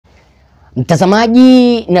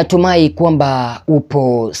Mtazamaji, natumai kwamba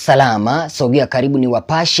upo salama. Sogea karibu ni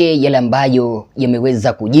wapashe yale ambayo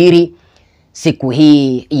yameweza kujiri siku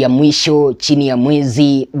hii ya mwisho chini ya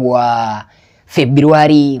mwezi wa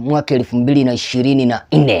Februari mwaka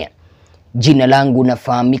 2024. Jina langu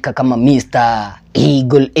nafahamika kama Mr.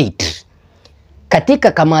 Eagle 8.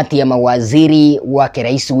 Katika kamati ya mawaziri wake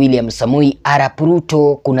Rais William Samoei Arap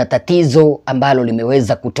Ruto kuna tatizo ambalo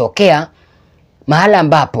limeweza kutokea mahala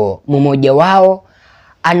ambapo mmoja wao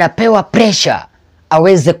anapewa pressure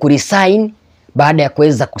aweze kuresign baada ya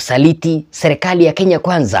kuweza kusaliti serikali ya Kenya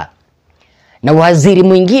Kwanza, na waziri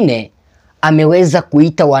mwingine ameweza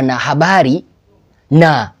kuita wanahabari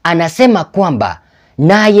na anasema kwamba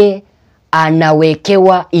naye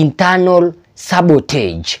anawekewa internal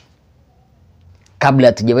sabotage. Kabla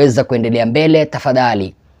hatujaweza kuendelea mbele,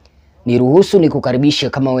 tafadhali niruhusu nikukaribishe.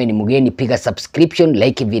 Kama wewe ni mgeni, piga subscription,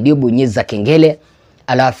 like video, bonyeza kengele,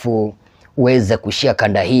 alafu uweze kushare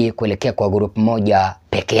kanda hii kuelekea kwa group moja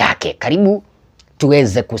peke yake. Karibu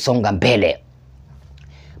tuweze kusonga mbele.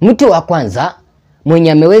 Mtu wa kwanza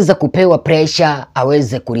mwenye ameweza kupewa pressure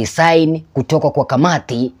aweze kuresign kutoka kwa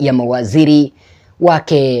kamati ya mawaziri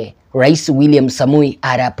wake Rais William Samoei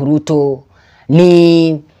Arap Ruto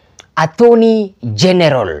ni Attorney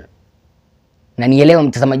General. Na nielewa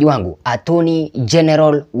mtazamaji wangu, Attorney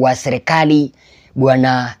General wa serikali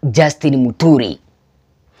Bwana Justin Muturi.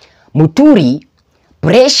 Muturi,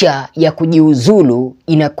 pressure ya kujiuzulu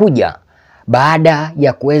inakuja baada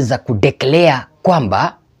ya kuweza kudeclare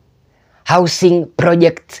kwamba housing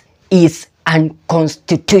project is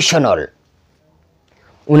unconstitutional.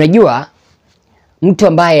 Unajua, mtu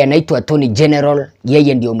ambaye anaitwa Attorney General,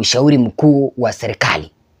 yeye ndio mshauri mkuu wa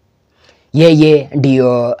serikali. Yeye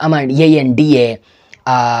ndiye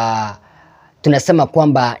tunasema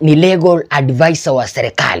kwamba ni legal advisor wa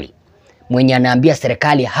serikali, mwenye anaambia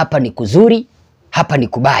serikali hapa ni kuzuri, hapa ni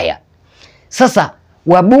kubaya. Sasa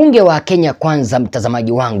wabunge wa Kenya Kwanza,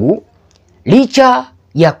 mtazamaji wangu, licha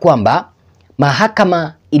ya kwamba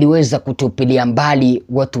mahakama iliweza kutupilia mbali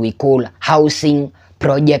what we call housing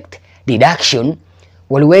project deduction,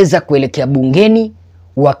 waliweza kuelekea bungeni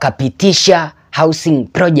wakapitisha housing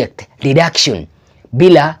project reduction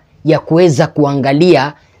bila ya kuweza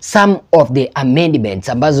kuangalia some of the amendments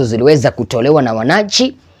ambazo ziliweza kutolewa na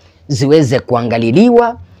wananchi, ziweze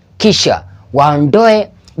kuangaliliwa kisha waondoe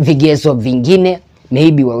vigezo vingine,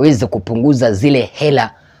 maybe waweze kupunguza zile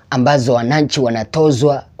hela ambazo wananchi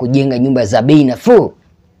wanatozwa kujenga nyumba za bei nafuu.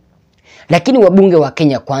 Lakini wabunge wa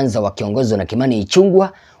Kenya Kwanza wakiongozwa na Kimani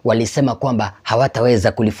Ichung'wah walisema kwamba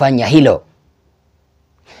hawataweza kulifanya hilo,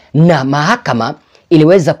 na mahakama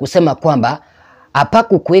iliweza kusema kwamba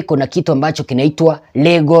hapaku kuweko na kitu ambacho kinaitwa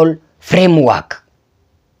legal framework.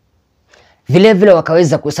 Vile vile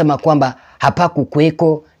wakaweza kusema kwamba hapaku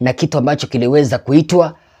kuweko na kitu ambacho kiliweza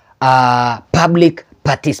kuitwa public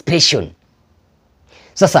participation.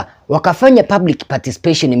 Sasa wakafanya public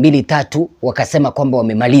participation 2-3, wakasema kwamba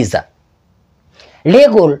wamemaliza.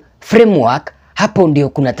 Legal framework, hapo ndio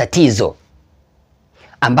kuna tatizo,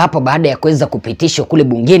 ambapo baada ya kuweza kupitishwa kule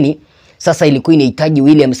bungeni, sasa ilikuwa inahitaji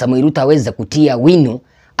William Samoei Ruto aweze kutia wino,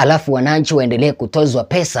 alafu wananchi waendelee kutozwa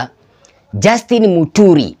pesa. Justin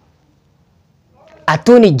Muturi,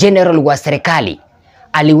 Attorney General wa serikali,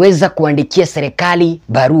 aliweza kuandikia serikali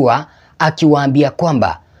barua akiwaambia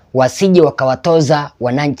kwamba wasije wakawatoza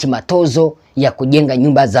wananchi matozo ya kujenga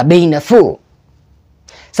nyumba za bei nafuu.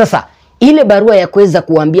 Sasa ile barua ya kuweza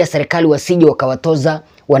kuambia serikali wasije wakawatoza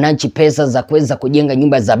wananchi pesa za kuweza kujenga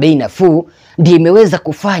nyumba za bei nafuu ndiyo imeweza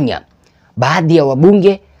kufanya baadhi ya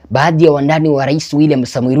wabunge, baadhi ya wandani wa Rais William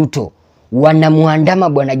Samoei Ruto wanamuandama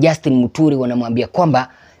Bwana Justin Muturi, wanamwambia kwamba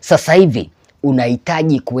sasa hivi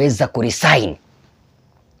unahitaji kuweza kuresign.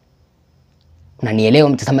 Na nielewa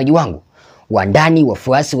mtazamaji wangu, wandani,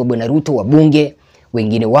 wafuasi wa Bwana Ruto, wabunge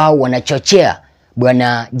wengine wao wanachochea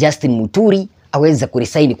Bwana Justin Muturi aweze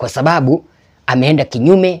kuresign kwa sababu ameenda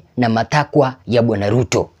kinyume na matakwa ya Bwana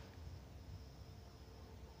Ruto.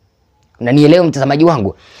 Na nielewa mtazamaji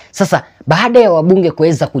wangu. Sasa baada ya wabunge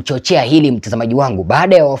kuweza kuchochea hili, mtazamaji wangu,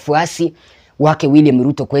 baada ya wafuasi wake William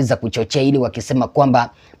Ruto kuweza kuchochea hili wakisema kwamba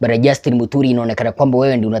Bwana Justin Muturi, inaonekana kwamba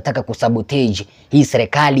wewe ndio unataka kusabotage hii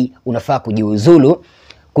serikali, unafaa kujiuzulu.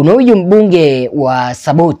 Kuna huyu mbunge wa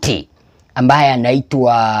Saboti ambaye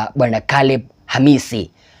anaitwa Bwana Caleb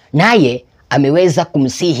Hamisi, naye ameweza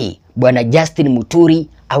kumsihi Bwana Justin Muturi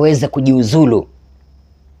aweze kujiuzulu.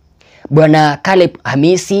 Bwana Caleb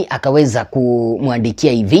Hamisi akaweza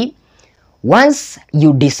kumwandikia hivi: once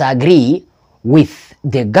you disagree with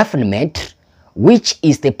the government which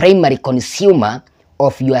is the primary consumer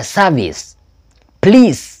of your service,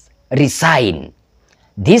 please resign.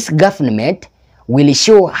 This government will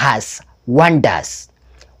show us wonders.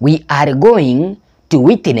 We are going to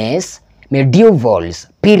witness medieval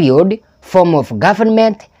period form of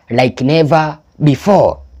government like never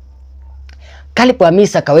before. Caleb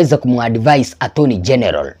Amisa akaweza kumadvise Attorney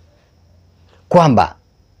General kwamba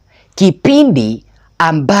kipindi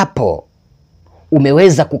ambapo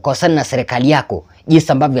umeweza kukosana na serikali yako,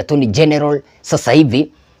 jinsi ambavyo Attorney General sasa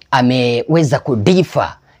hivi ameweza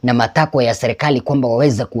kudifa na matakwa ya serikali kwamba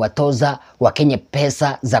waweza kuwatoza Wakenya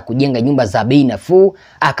pesa za kujenga nyumba za bei nafuu,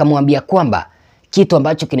 akamwambia kwamba kitu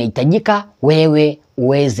ambacho kinahitajika wewe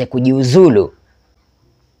uweze kujiuzulu.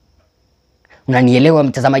 Unanielewa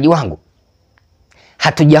mtazamaji wangu?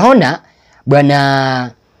 Hatujaona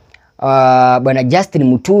bwana Justin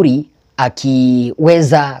Muturi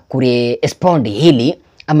akiweza kurespond hili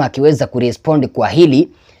ama akiweza kurespond kwa hili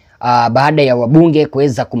baada ya wabunge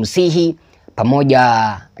kuweza kumsihi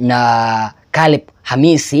pamoja na Caleb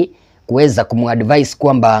Hamisi kuweza kumadvise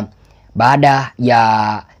kwamba baada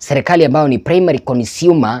ya serikali ambayo ni primary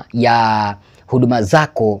consumer ya huduma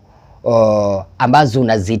zako ambazo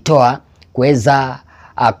unazitoa kuweza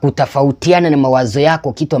kutofautiana na mawazo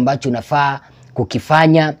yako, kitu ambacho unafaa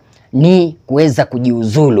kukifanya ni kuweza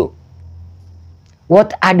kujiuzulu.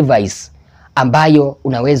 What advice ambayo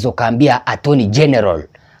unaweza ukaambia Attorney General,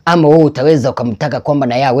 ama wewe utaweza ukamtaka kwamba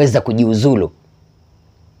na yeye aweza kujiuzulu?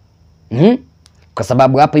 Kwa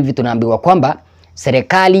sababu hapa hivi tunaambiwa kwamba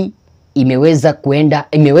serikali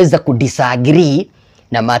imeweza kudisagree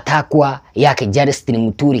na matakwa yake Justin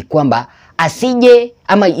Muturi kwamba asije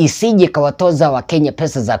ama isije kawatoza Wakenya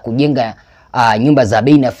pesa za kujenga nyumba za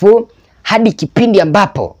bei nafuu hadi kipindi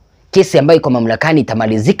ambapo kesi ambayo iko mamlakani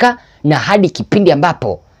itamalizika na hadi kipindi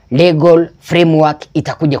ambapo legal framework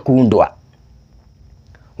itakuja kuundwa.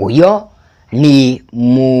 Huyo ni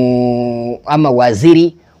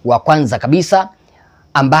waziri wa kwanza kabisa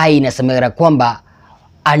ambaye inasemekana kwamba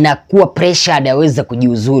anakuwa pressured aweze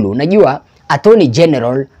kujiuzulu. Unajua Attorney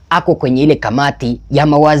General ako kwenye ile kamati ya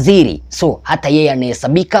mawaziri, so hata yeye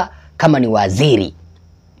anahesabika kama ni waziri.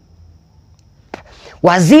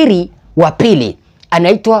 Waziri wa pili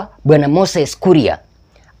anaitwa bwana Moses Kuria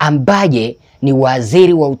ambaye ni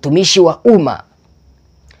waziri wa utumishi wa umma,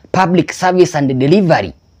 public service and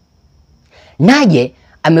delivery. Naye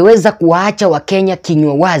ameweza kuwaacha Wakenya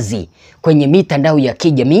kinywa wazi kwenye mitandao ya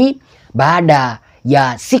kijamii baada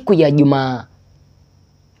ya siku ya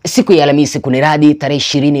Alhamisi kuniradi tarehe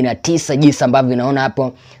 29 jinsi ambavyo naona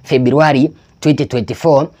hapo Februari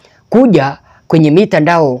 2024 kuja kwenye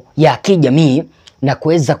mitandao ya kijamii na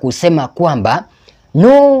kuweza kusema kwamba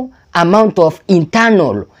no amount of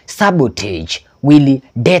internal sabotage will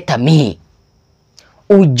deter me.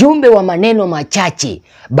 Ujumbe wa maneno machache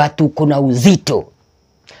batu kuna uzito,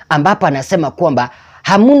 ambapo anasema kwamba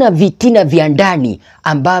hamuna vitina vya ndani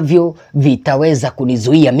ambavyo vitaweza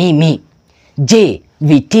kunizuia mimi. Je,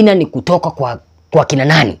 vitina ni kutoka kwa kina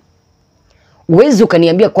nani? Uwezi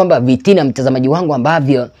ukaniambia kwamba vitina, mtazamaji wangu,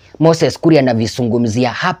 ambavyo Moses Kuria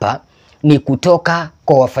anavizungumzia hapa ni kutoka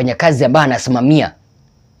kwa wafanyakazi ambao anasimamia.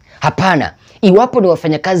 Hapana, iwapo ni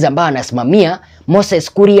wafanyakazi ambao anasimamia,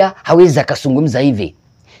 Moses Kuria hawezi akazungumza hivi.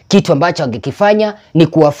 Kitu ambacho angekifanya ni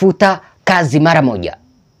kuwafuta kazi mara moja.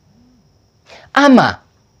 Ama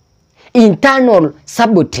internal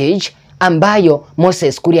sabotage ambayo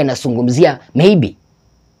Moses Kuria anazungumzia maybe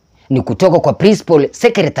ni kutoka kwa principal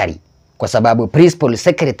secretary, kwa sababu principal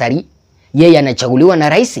secretary yeye anachaguliwa na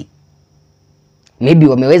rais. Maybe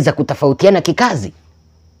wameweza kutofautiana kikazi.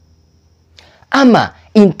 Ama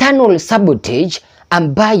internal sabotage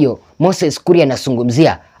ambayo Moses Kuria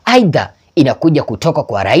anazungumzia aidha inakuja kutoka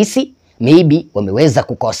kwa rais, maybe wameweza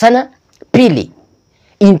kukosana. Pili,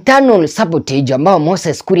 internal sabotage ambayo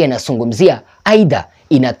Moses Kuria anazungumzia aidha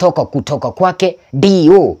inatoka kutoka kwake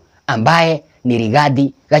DO ambaye ni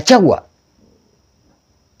Rigathi Gachagua.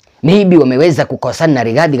 Maybe wameweza kukosana na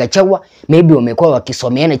Rigathi Gachagua, maybe wamekuwa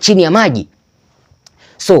wakisomeana chini ya maji.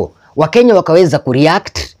 So Wakenya wakaweza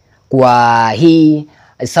kureact kwa hii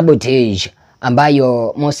sabotage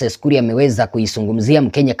ambayo Moses Kuria ameweza kuizungumzia.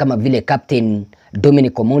 Mkenya kama vile Captain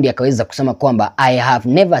Dominic Omondi akaweza kusema kwamba I have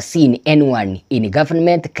never seen anyone in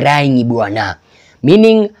government crying bwana,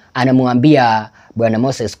 meaning anamwambia bwana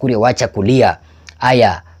Moses Kuria wacha kulia.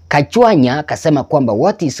 Aya, Kachwanya kasema kwamba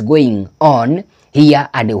what is going on here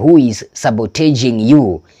and who is sabotaging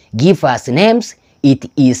you? Give us names, it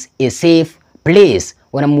is a safe place.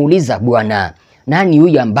 Wanamuuliza bwana, nani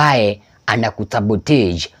huyu ambaye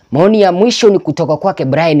anakusabotage? Maoni ya mwisho ni kutoka kwake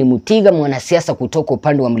Brian Mutiga, mwanasiasa kutoka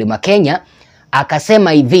upande wa Mlima Kenya,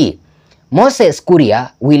 akasema hivi: Moses Kuria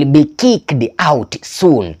will be kicked out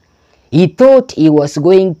soon. He thought he was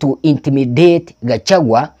going to intimidate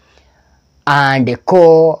Gachagua and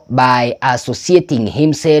co by associating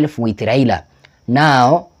himself with Raila.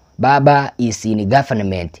 Now baba is in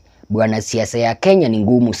government. Bwana, siasa ya Kenya ni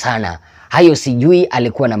ngumu sana. Hayo sijui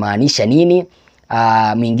alikuwa na maanisha nini.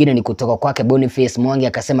 Mwingine ni kutoka kwake Boniface Mwangi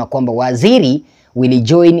akasema kwamba waziri will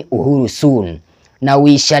join Uhuru soon. Now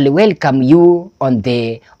we shall welcome you on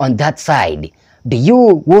that side. Do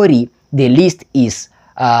you worry the list is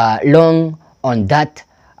long on that?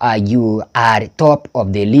 You are top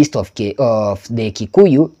of the list of the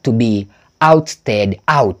Kikuyu to be ousted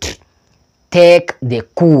out. Take the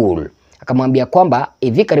cool. Akamwambia kwamba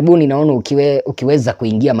hivi karibuni naona ukiweza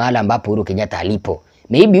kuingia mahali ambapo Uhuru Kenyatta alipo,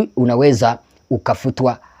 maybe unaweza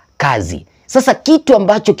ukafutwa kazi. Sasa kitu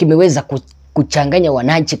ambacho kimeweza kuchanganya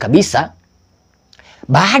wananchi kabisa,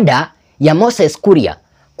 baada ya Moses Kuria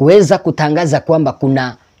kuweza kutangaza kwamba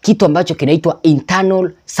kuna kitu ambacho kinaitwa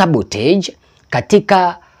internal sabotage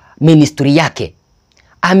katika ministry yake.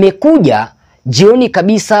 Amekuja jioni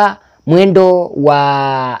kabisa mwendo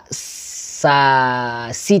wa saa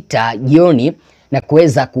 6 jioni na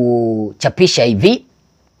kuweza kuchapisha hivi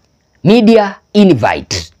media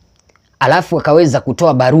invite. Alafu akaweza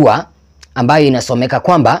kutoa barua ambayo inasomeka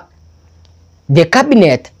kwamba the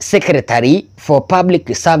Cabinet Secretary for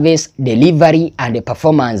Public Service Delivery and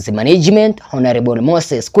Performance Management, Honorable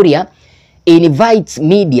Moses Kuria, invites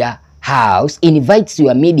your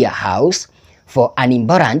media house for an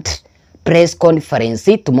important press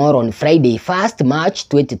conference tomorrow on Friday, 1st March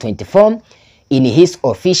 2024 in his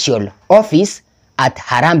official office at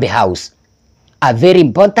Harambee House. A very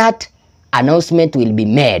important announcement will be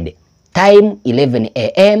made. Time 11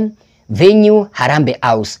 a.m. Venue Harambee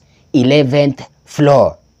House, 11th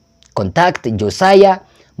floor. Contact Josiah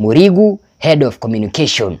Murigu, Head of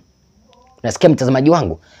Communication. Nasikia mtazamaji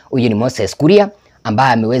wangu, huyu ni Moses Kuria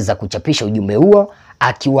ambaye ameweza kuchapisha ujumbe huo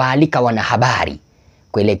akiwaalika wanahabari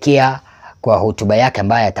kuelekea kwa hotuba yake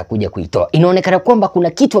ambaye atakuja kuitoa. Inaonekana kwamba kuna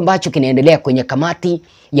kitu ambacho kinaendelea kwenye kamati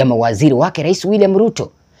ya mawaziri wake Rais William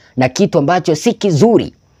Ruto, na kitu ambacho si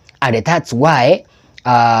kizuri, and that's why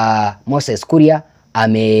Moses Kuria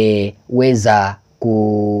ameweza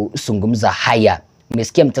kuzungumza haya.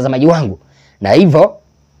 Umesikia mtazamaji wangu? Na hivyo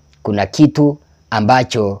kuna kitu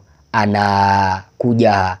ambacho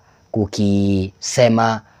anakuja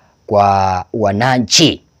kukisema kwa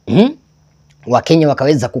wananchi. Wakenya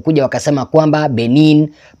wakaweza kukuja wakasema kwamba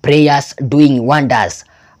Benin prayers doing wonders.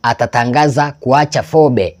 Atatangaza kuacha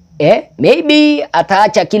fobe. Maybe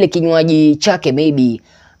ataacha kile kinywaji chake maybe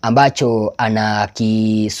ambacho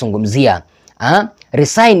anakizungumzia.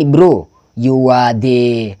 Resign bro, you are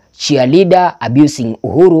the cheerleader abusing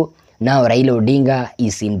Uhuru. Now Raila Odinga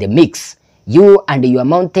is in the mix. You and your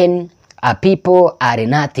mountain people are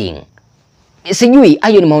nothing. Sijui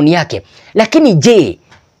hayo ni maoni yake. Lakini je,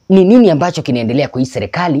 ni nini ambacho kinaendelea kwa hii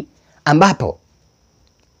serikali ambapo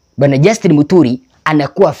Bwana Justin Muturi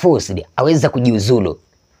anakuwa forced aweza kujiuzulu?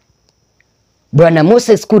 Bwana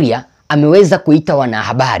Moses Kuria ameweza kuita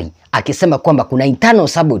wanahabari akisema kwamba kuna internal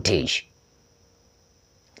sabotage.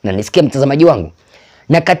 Na nisikia mtazamaji wangu.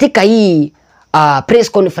 Na katika hii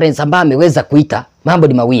press conference ambayo ameweza kuita, mambo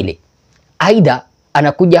ni mawili. Aidha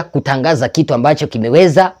anakuja kutangaza kitu ambacho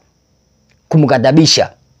kimeweza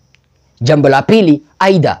kumghadhabisha. Jambo la pili,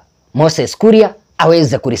 aidha Moses Kuria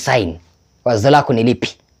aweze kuresign. Wazo lako ni lipi?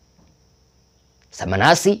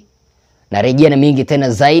 Samanasi na rejea na mingi tena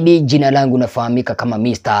zaidi. Jina langu nafahamika kama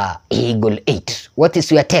Mr. Eagle 8. What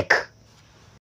is your take?